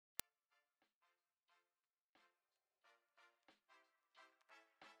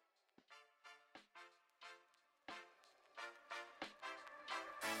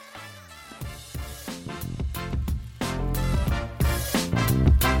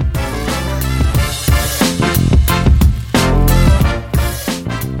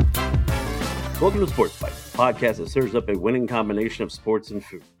Welcome to Sports Bites, a podcast that serves up a winning combination of sports and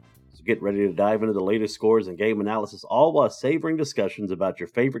food. So get ready to dive into the latest scores and game analysis, all while savoring discussions about your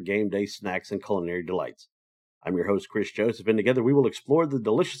favorite game day snacks and culinary delights. I'm your host, Chris Joseph, and together we will explore the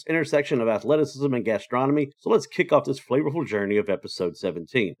delicious intersection of athleticism and gastronomy. So let's kick off this flavorful journey of episode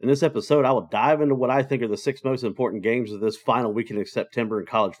 17. In this episode, I will dive into what I think are the 6 most important games of this final weekend of September in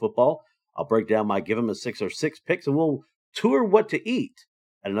college football. I'll break down my Give 'em a 6 or 6 picks, and we'll tour what to eat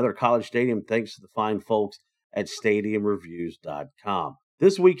at another college stadium thanks to the fine folks at StadiumReviews.com.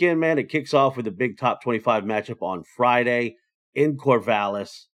 This weekend, man, it kicks off with a big top 25 matchup on Friday in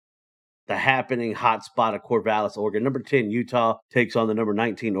Corvallis. The happening hotspot of Corvallis, Oregon. Number 10, Utah takes on the number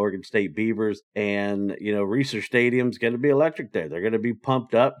 19 Oregon State Beavers. And, Reser Stadium's going to be electric there. They're going to be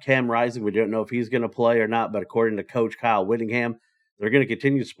pumped up. Cam Rising, we don't know if he's going to play or not, but according to Coach Kyle Whittingham, they're going to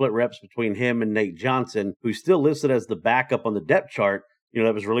continue to split reps between him and Nate Johnson, who's still listed as the backup on the depth chart.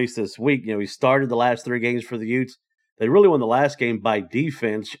 That was released this week. He started the last 3 games for the Utes. They really won the last game by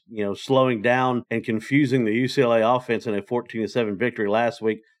defense, slowing down and confusing the UCLA offense in a 14-7 victory last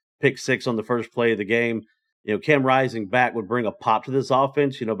week. Pick 6 on the first play of the game. Cam Rising back would bring a pop to this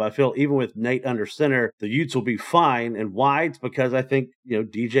offense, but I feel even with Nate under center, the Utes will be fine. And why? It's because I think,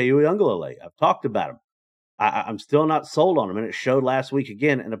 DJ Uiagalelei, I've talked about him. I'm still not sold on him, and it showed last week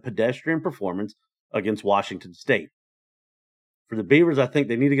again in a pedestrian performance against Washington State. For the Beavers, I think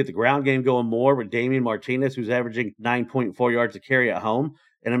they need to get the ground game going more with Damian Martinez, who's averaging 9.4 yards a carry at home.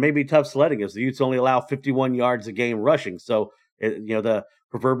 And it may be tough sledding as the Utes only allow 51 yards a game rushing. So, the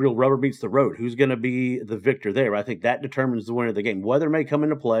proverbial rubber meets the road. Who's going to be the victor there? I think that determines the winner of the game. Weather may come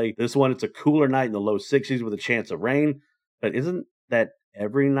into play. This one, it's a cooler night in the low 60s with a chance of rain. But isn't that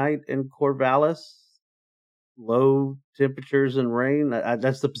every night in Corvallis? Low temperatures and rain?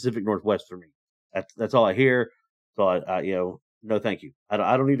 That's the Pacific Northwest for me. That's all I hear. So, no, thank you.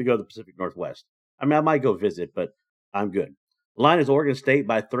 I don't need to go to the Pacific Northwest. I mean, I might go visit, but I'm good. The line is Oregon State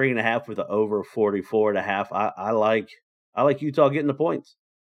by 3.5 with an over 44.5. I like Utah getting the points.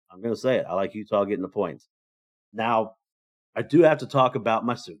 I'm going to say it. I like Utah getting the points. Now, I do have to talk about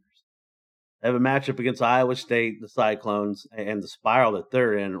my Sooners. They have a matchup against Iowa State, the Cyclones, and the spiral that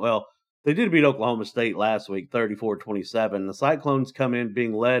they're in. Well, they did beat Oklahoma State last week, 34-27. The Cyclones come in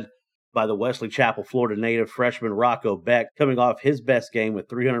being led by the Wesley Chapel, Florida native freshman Rocco Beck, coming off his best game with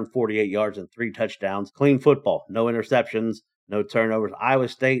 348 yards and 3 touchdowns. Clean football, no interceptions, no turnovers. Iowa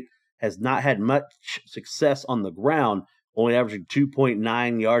State has not had much success on the ground, only averaging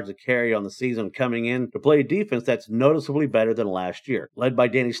 2.9 yards a carry on the season, coming in to play a defense that's noticeably better than last year, led by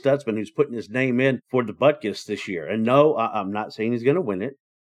Danny Stutzman, who's putting his name in for the Butkus this year. And no, I'm not saying he's going to win it,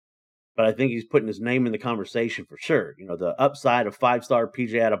 but I think he's putting his name in the conversation for sure. The upside of 5-star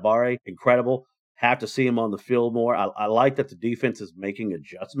PJ Adebawore, incredible. Have to see him on the field more. I like that the defense is making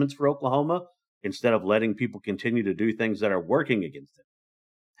adjustments for Oklahoma instead of letting people continue to do things that are working against it.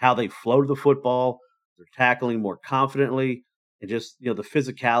 How they flow to the football, they're tackling more confidently, and just, the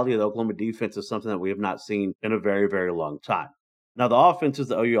physicality of the Oklahoma defense is something that we have not seen in a very, very long time. Now, the offense is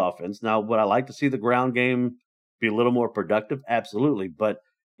the OU offense. Now, would I like to see the ground game be a little more productive? Absolutely, but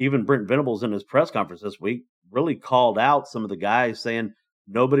even Brent Venables in his press conference this week really called out some of the guys saying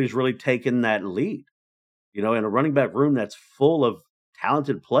nobody's really taken that lead. In a running back room that's full of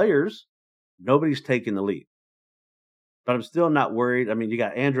talented players, nobody's taking the lead. But I'm still not worried. I mean, you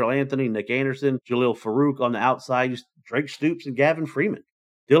got Andrel Anthony, Nick Anderson, Jalil Farouk on the outside, Drake Stoops and Gavin Freeman.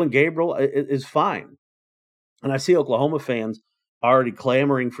 Dylan Gabriel is fine. And I see Oklahoma fans already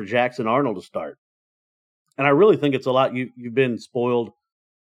clamoring for Jackson Arnold to start. And I really think it's a lot. You've been spoiled.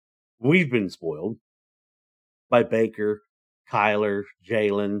 We've been spoiled by Baker, Kyler,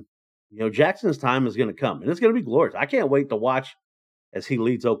 Jalen. Jackson's time is going to come, and it's going to be glorious. I can't wait to watch as he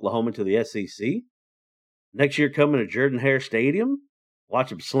leads Oklahoma to the SEC. Next year coming to Jordan-Hare Stadium,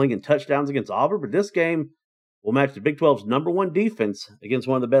 watch him slinging touchdowns against Auburn. But this game will match the Big 12's number 1 defense against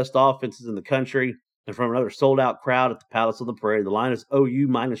one of the best offenses in the country. And from another sold-out crowd at the Palace on the Prairie, the line is OU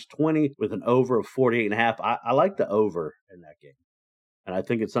minus 20 with an over of 48.5. I like the over in that game. And I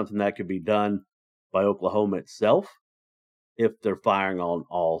think it's something that could be done by Oklahoma itself if they're firing on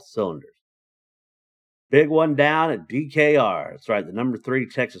all cylinders. Big one down at DKR. That's right. The number 3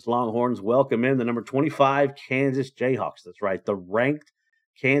 Texas Longhorns welcome in the number 25 Kansas Jayhawks. That's right. The ranked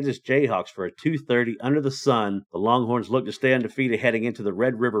Kansas Jayhawks for a 2:30 under the sun. The Longhorns look to stay undefeated heading into the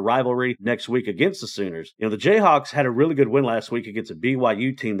Red River rivalry next week against the Sooners. The Jayhawks had a really good win last week against a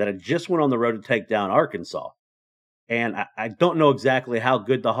BYU team that had just went on the road to take down Arkansas. And I don't know exactly how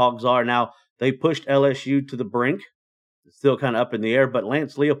good the Hogs are. Now, they pushed LSU to the brink. It's still kind of up in the air. But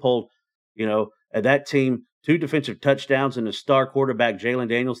Lance Leopold, at that team, 2 defensive touchdowns, and his star quarterback, Jalen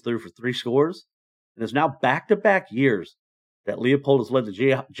Daniels, threw for 3 scores. And it's now back-to-back years that Leopold has led the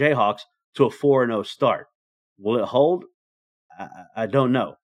Jayhawks to a 4-0 start. Will it hold? I don't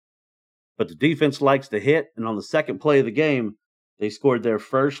know. But the defense likes to hit, and on the second play of the game, they scored their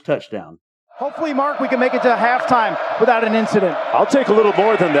first touchdown. Hopefully, Mark, we can make it to halftime without an incident. I'll take a little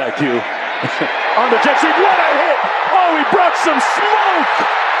more than that, Q. On the jet sweep, what a hit! Oh, he brought some smoke!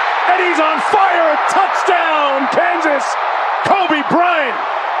 And he's on fire! Touchdown, Kansas! Kobe Bryant!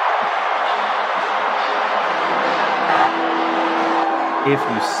 If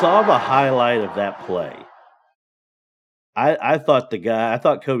you saw the highlight of that play, I thought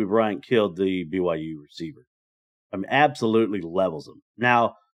Kobe Bryant killed the BYU receiver. I mean, absolutely levels him.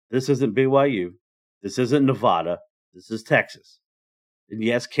 Now, this isn't BYU. This isn't Nevada. This is Texas. And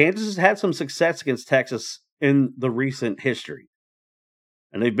yes, Kansas has had some success against Texas in the recent history.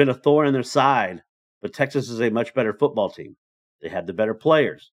 And they've been a thorn in their side, but Texas is a much better football team. They have the better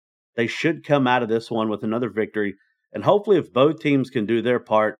players. They should come out of this one with another victory. And hopefully, if both teams can do their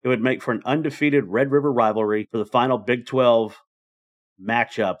part, it would make for an undefeated Red River rivalry for the final Big 12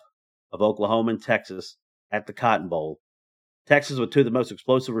 matchup of Oklahoma and Texas at the Cotton Bowl. Texas with two of the most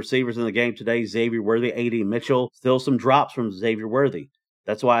explosive receivers in the game today, Xavier Worthy, A.D. Mitchell. Still some drops from Xavier Worthy.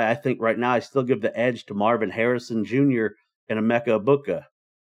 That's why I think right now I still give the edge to Marvin Harrison Jr. and Emeka Egbuka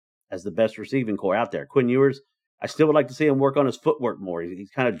as the best receiving core out there. Quinn Ewers, I still would like to see him work on his footwork more.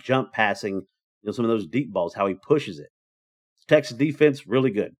 He's kind of jump passing, some of those deep balls, how he pushes it. Texas defense,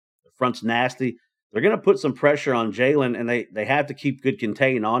 really good. The front's nasty. They're going to put some pressure on Jalen, and they have to keep good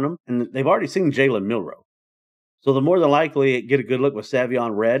contain on him. And they've already seen Jalen Milroe. So the more than likely get a good look with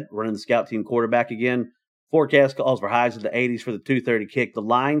Savion Red running the scout team quarterback again. Forecast calls for highs in the 80s for the 2:30 kick. The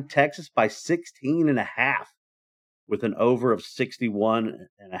line, Texas by 16.5 with an over of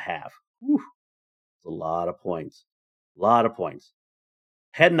 61.5. Whew. It's a lot of points. A lot of points.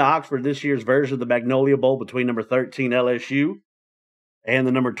 Heading to Oxford this year's version of the Magnolia Bowl between number 13 LSU and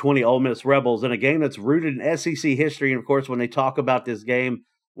the number 20 Ole Miss Rebels in a game that's rooted in SEC history. And, of course, when they talk about this game,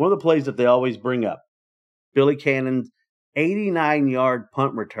 one of the plays that they always bring up, Billy Cannon's 89-yard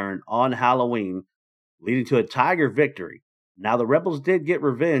punt return on Halloween, leading to a Tiger victory. Now, the Rebels did get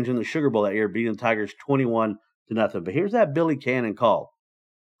revenge in the Sugar Bowl that year, beating the Tigers 21-0. But here's that Billy Cannon call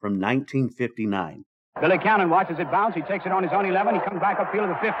from 1959. Billy Cannon watches it bounce. He takes it on his own 11. He comes back upfield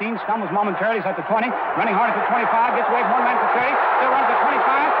to the 15, stumbles momentarily. He's at the 20, running hard at the 25, gets away from one man to 30, still runs at 25,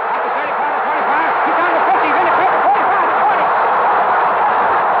 at the 35, to 25. He's down to 50, he's in the clip, 45, 40.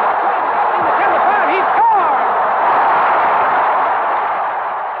 In the 10 to 5, he scored!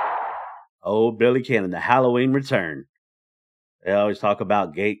 Oh, Billy Cannon, the Halloween return. They always talk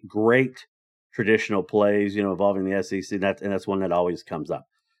about great traditional plays, involving the SEC, and that's one that always comes up.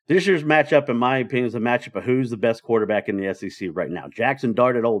 This year's matchup, in my opinion, is a matchup of who's the best quarterback in the SEC right now. Jackson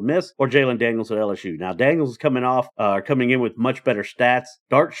Dart at Ole Miss or Jalen Daniels at LSU. Now, Daniels is coming in with much better stats.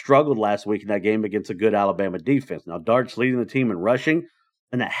 Dart struggled last week in that game against a good Alabama defense. Now, Dart's leading the team in rushing,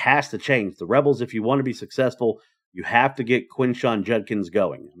 and that has to change. The Rebels, if you want to be successful, you have to get Quinshon Judkins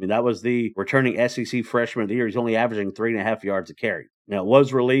going. I mean, that was the returning SEC freshman of the year. He's only averaging 3.5 yards a carry. Now, it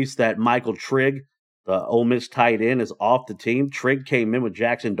was released that Michael Trigg, the Ole Miss tight end, is off the team. Trigg came in with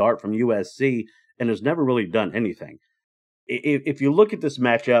Jackson Dart from USC and has never really done anything. If you look at this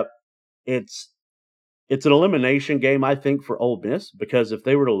matchup, it's an elimination game, I think, for Ole Miss, because if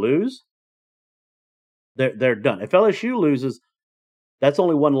they were to lose, they're done. If LSU loses, that's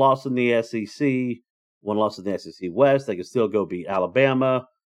only one loss in the SEC, one loss in the SEC West. They can still go beat Alabama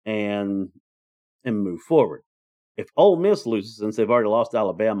and move forward. If Ole Miss loses, since they've already lost to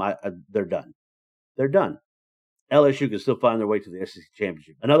Alabama, they're done. They're done. LSU can still find their way to the SEC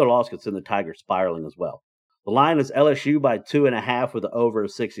Championship. Another loss could send the Tigers spiraling as well. The line is LSU by 2.5 with an over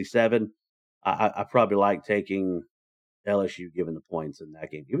of 67. I probably like taking LSU given the points in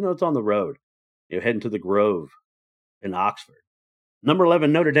that game, even though it's on the road. Heading to the Grove in Oxford. Number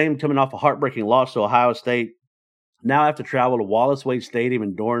 11, Notre Dame, coming off a heartbreaking loss to Ohio State. Now have to travel to Wallace Wade Stadium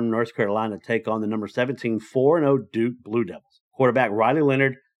in Durham, North Carolina to take on the number 17, 4-0 Duke Blue Devils. Quarterback Riley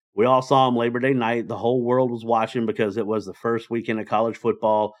Leonard. We all saw him Labor Day night. The whole world was watching because it was the first weekend of college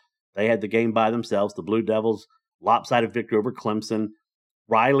football. They had the game by themselves. The Blue Devils, lopsided victory over Clemson.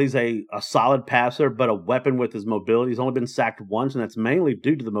 Riley's a solid passer, but a weapon with his mobility. He's only been sacked once, and that's mainly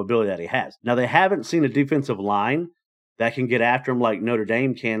due to the mobility that he has. Now, they haven't seen a defensive line that can get after him like Notre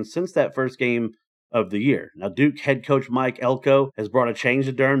Dame can since that first game of the year. Now, Duke head coach Mike Elko has brought a change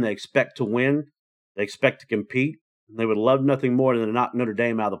to Durham. They expect to win. They expect to compete. They would love nothing more than to knock Notre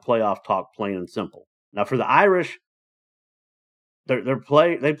Dame out of the playoff talk, plain and simple. Now, for the Irish, they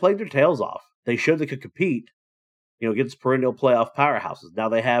played their tails off. They showed they could compete against perennial playoff powerhouses. Now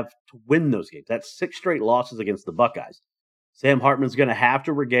they have to win those games. That's 6 straight losses against the Buckeyes. Sam Hartman's going to have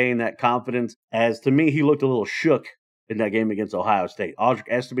to regain that confidence, as to me, he looked a little shook in that game against Ohio State. Audric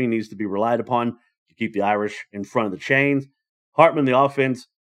Estime needs to be relied upon to keep the Irish in front of the chains. Hartman, the offense,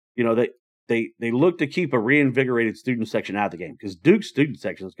 they look to keep a reinvigorated student section out of the game, because Duke's student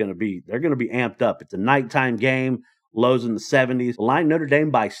section is they're going to be amped up. It's a nighttime game, lows in the 70s. Line Notre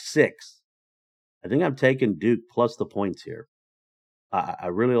Dame by 6. I think I'm taking Duke plus the points here. I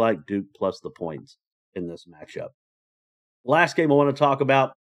really like Duke plus the points in this matchup. Last game I want to talk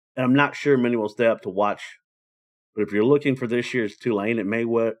about, and I'm not sure many will stay up to watch, but if you're looking for this year's Tulane, it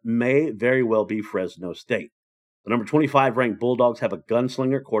may very well be Fresno State. The number 25 ranked Bulldogs have a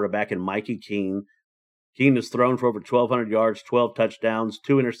gunslinger quarterback in Mikey Keene. Keene has thrown for over 1,200 yards, 12 touchdowns,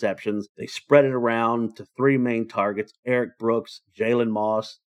 2 interceptions. They spread it around to 3 main targets: Eric Brooks, Jalen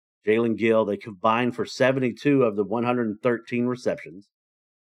Moss, Jalen Gill. They combined for 72 of the 113 receptions.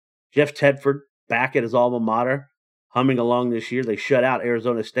 Jeff Tedford, back at his alma mater, humming along this year. They shut out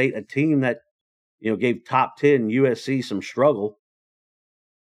Arizona State, a team that gave top 10 USC some struggle.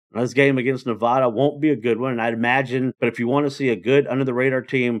 Now, this game against Nevada won't be a good one, and I'd imagine, but if you want to see a good under-the-radar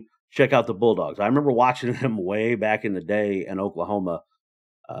team, check out the Bulldogs. I remember watching them way back in the day in Oklahoma.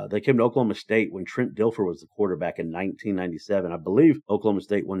 They came to Oklahoma State when Trent Dilfer was the quarterback in 1997. I believe Oklahoma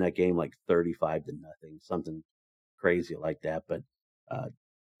State won that game like 35-0, something crazy like that. But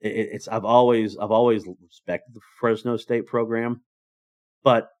I've always respected the Fresno State program,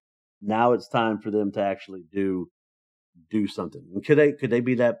 but now it's time for them to actually do something. And could they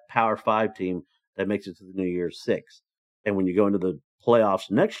be that Power 5 team that makes it to the New Year's 6? And when you go into the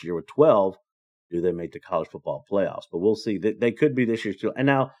playoffs next year with 12, do they make the college football playoffs? But we'll see. They could be this year's too. And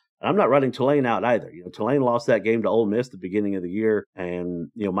now I'm not running Tulane out either. Tulane lost that game to Ole Miss at the beginning of the year, and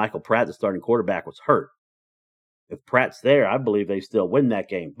Michael Pratt, the starting quarterback, was hurt. If Pratt's there, I believe they still win that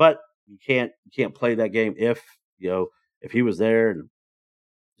game. But you can't play that game if he was there, and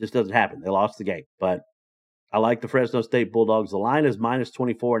it just doesn't happen. They lost the game. But I like the Fresno State Bulldogs. The line is minus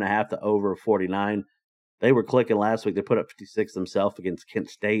 24.5 to over 49. They were clicking last week. They put up 56 themselves against Kent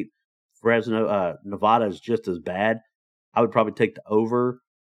State. Nevada is just as bad. I would probably take the over,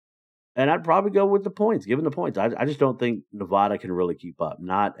 and I'd probably go with the points. Given the points, I just don't think Nevada can really keep up.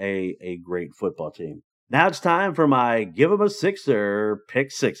 Not a great football team. Now it's time for my Give 'em a Sixer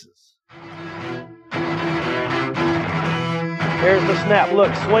pick sixes. Here's the snap.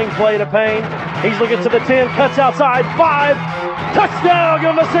 Look, swing play to Payne. He's looking to the 10, cuts outside, 5. Touchdown, give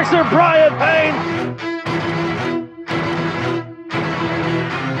him a Sixer, Brian Payne.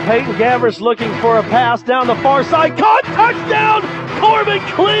 Peyton Gavris looking for a pass down the far side. Caught, touchdown, Corbin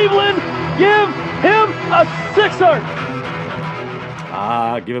Cleveland. Give him a Sixer.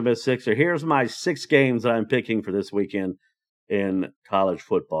 Give him a Sixer. Here's my 6 games that I'm picking for this weekend in college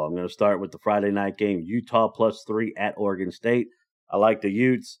football. I'm going to start with the Friday night game, Utah +3 at Oregon State. I like the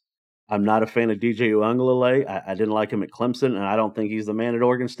Utes. I'm not a fan of DJ Uiagalelei. I didn't like him at Clemson, and I don't think he's the man at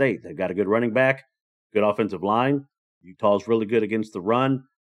Oregon State. They've got a good running back, good offensive line. Utah's really good against the run.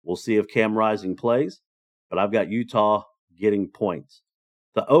 We'll see if Cam Rising plays, but I've got Utah getting points.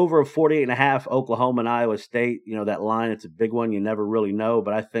 The over of 48.5, Oklahoma and Iowa State, that line, it's a big one. You never really know,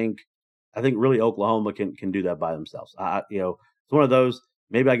 but I think really Oklahoma can do that by themselves. It's one of those,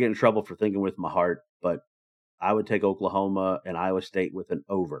 maybe I get in trouble for thinking with my heart, but I would take Oklahoma and Iowa State with an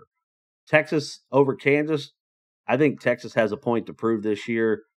over. Texas over Kansas. I think Texas has a point to prove this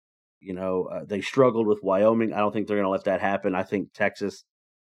year. They struggled with Wyoming. I don't think they're going to let that happen. I think Texas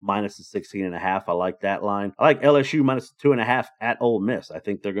minus the 16.5. I like that line. I like LSU minus the 2.5 at Ole Miss. I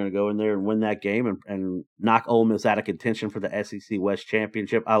think they're going to go in there and win that game and knock Ole Miss out of contention for the SEC West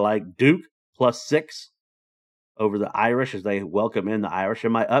Championship. I like Duke +6 over the Irish as they welcome in the Irish.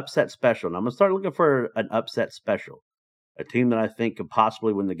 And my upset special, and I'm going to start looking for an upset special, a team that I think could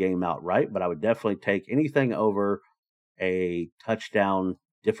possibly win the game outright, but I would definitely take anything over a touchdown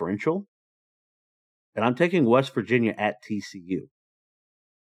differential. And I'm taking West Virginia at TCU.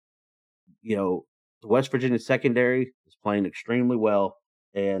 The West Virginia secondary is playing extremely well.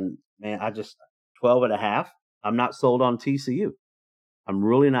 And, man, 12.5, I'm not sold on TCU. I'm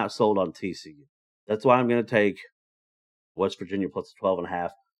really not sold on TCU. That's why I'm going to take West Virginia plus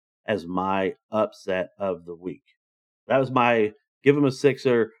 12.5 as my upset of the week. That was my Give 'em a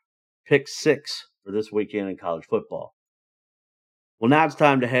Sixer pick 6 for this weekend in college football. Well, now it's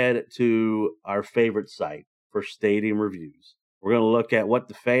time to head to our favorite site for stadium reviews. We're going to look at what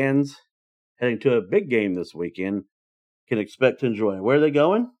the fans heading to a big game this weekend can expect to enjoy. Where are they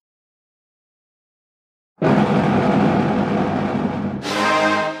going?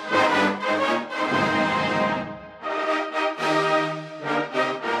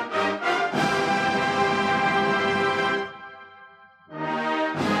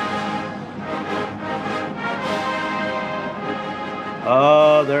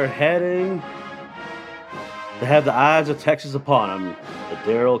 Oh, they're heading to have the eyes of Texas upon them at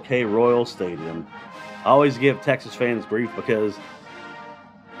Darrell K. Royal Stadium. I always give Texas fans grief because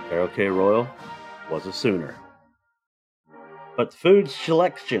Darrell K. Royal was a Sooner. But the food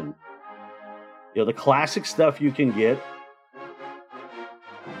selection, the classic stuff you can get: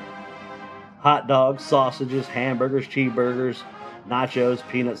 hot dogs, sausages, hamburgers, cheeseburgers, nachos,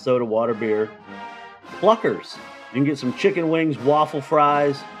 peanut soda, water, beer. Pluckers. You can get some chicken wings, waffle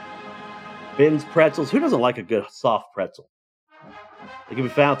fries, Ben's pretzels. Who doesn't like a good soft pretzel? They can be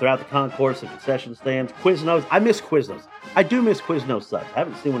found throughout the concourse and concession stands. Quiznos. I miss Quiznos. I do miss Quiznos subs. I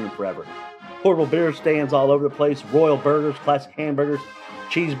haven't seen one in forever. Portable beer stands all over the place. Royal burgers, classic hamburgers,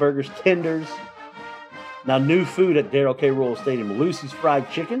 cheeseburgers, tenders. Now, new food at Darrell K. Royal Stadium. Lucy's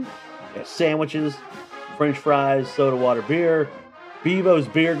Fried Chicken. Sandwiches, French fries, soda, water, beer. Bevo's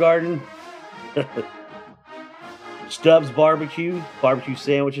Beer Garden. Stubbs Barbecue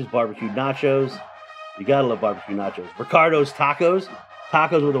sandwiches, barbecue nachos. You gotta love barbecue nachos. Ricardo's Tacos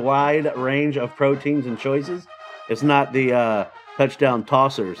with a wide range of proteins and choices. It's not the touchdown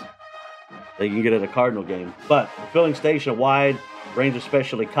tossers that you can get at a Cardinal game. But the filling station, a wide range of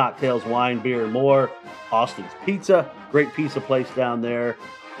specialty cocktails, wine, beer, and more. Austin's Pizza, great pizza place down there.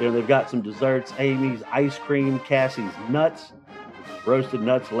 They've got some desserts: Amy's Ice Cream, Cassie's Nuts, roasted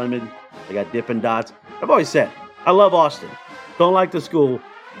nuts, lemon. They got Dippin' Dots. I've always said, I love Austin. Don't like the school,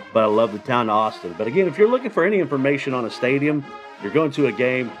 but I love the town of Austin. But again, if you're looking for any information on a stadium, you're going to a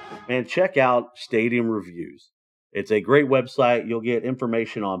game, man, check out Stadium Reviews. It's a great website. You'll get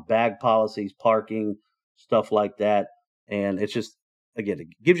information on bag policies, parking, stuff like that. And it's just, again, it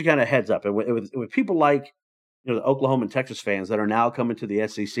gives you kind of a heads up. And with people like, the Oklahoma and Texas fans that are now coming to the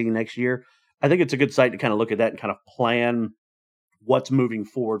SEC next year, I think it's a good site to kind of look at that and kind of plan what's moving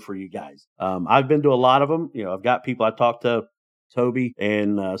forward for you guys. I've been to a lot of them. I've got people. I talked to Toby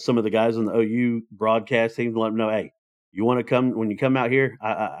and some of the guys on the OU broadcast team to let them know, hey, you want to come, when you come out here,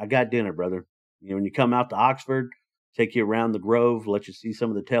 I got dinner, brother. When you come out to Oxford, take you around the Grove, let you see some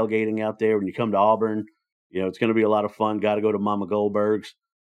of the tailgating out there. When you come to Auburn, it's going to be a lot of fun. Got to go to Mama Goldberg's.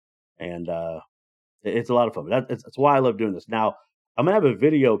 And it's a lot of fun. That's why I love doing this. Now, I'm going to have a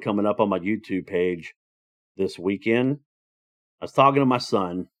video coming up on my YouTube page this weekend. I was talking to my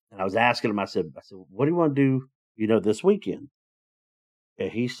son, and I was asking him, I said, what do you want to do, this weekend?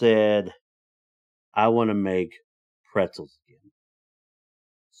 And he said, I want to make pretzels again.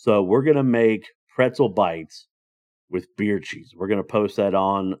 So we're going to make pretzel bites with beer cheese. We're going to post that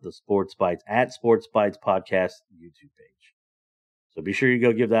on the Sports Bites, at Sports Bites Podcast YouTube page. So be sure you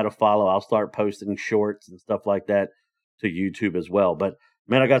go give that a follow. I'll start posting shorts and stuff like that to YouTube as well. But,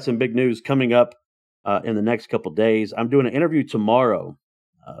 man, I got some big news coming up in the next couple days. I'm doing an interview tomorrow.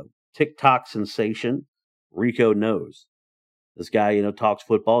 TikTok sensation Rico Knows. This guy, talks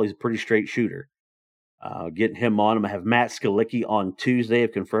football. He's a pretty straight shooter. Getting him on. I'm going to have Matt Skalicki on Tuesday.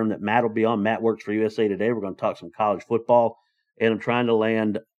 I've confirmed that Matt will be on. Matt works for USA Today. We're going to talk some college football. And I'm trying to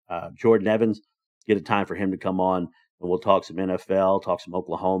land Jordan Evans, get a time for him to come on. And we'll talk some NFL, talk some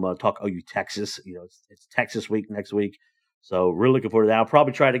Oklahoma, talk OU Texas. It's Texas week next week. So really looking forward to that. I'll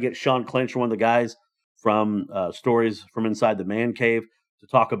probably try to get Sean Clinch, one of the guys from Stories from Inside the Man Cave, to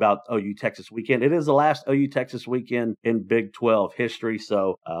talk about OU Texas weekend. It is the last OU Texas weekend in Big 12 history.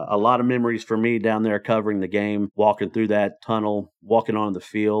 So a lot of memories for me down there covering the game, walking through that tunnel, walking on the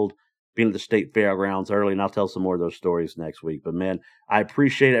field, being at the state fairgrounds early, and I'll tell some more of those stories next week. But, man, I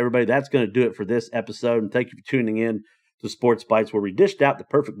appreciate it, everybody. That's going to do it for this episode, and thank you for tuning in to Sports Bites, where we dished out the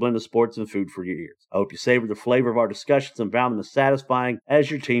perfect blend of sports and food for your ears. I hope you savored the flavor of our discussions and found them as satisfying as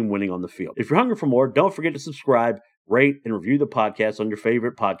your team winning on the field. If you're hungry for more, don't forget to subscribe, rate, and review the podcast on your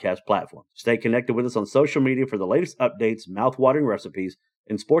favorite podcast platform. Stay connected with us on social media for the latest updates, mouth-watering recipes,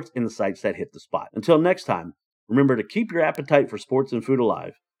 and sports insights that hit the spot. Until next time, remember to keep your appetite for sports and food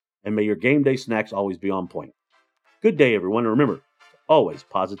alive, and may your game day snacks always be on point. Good day, everyone, and remember to always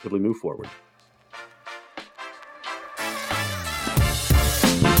positively move forward.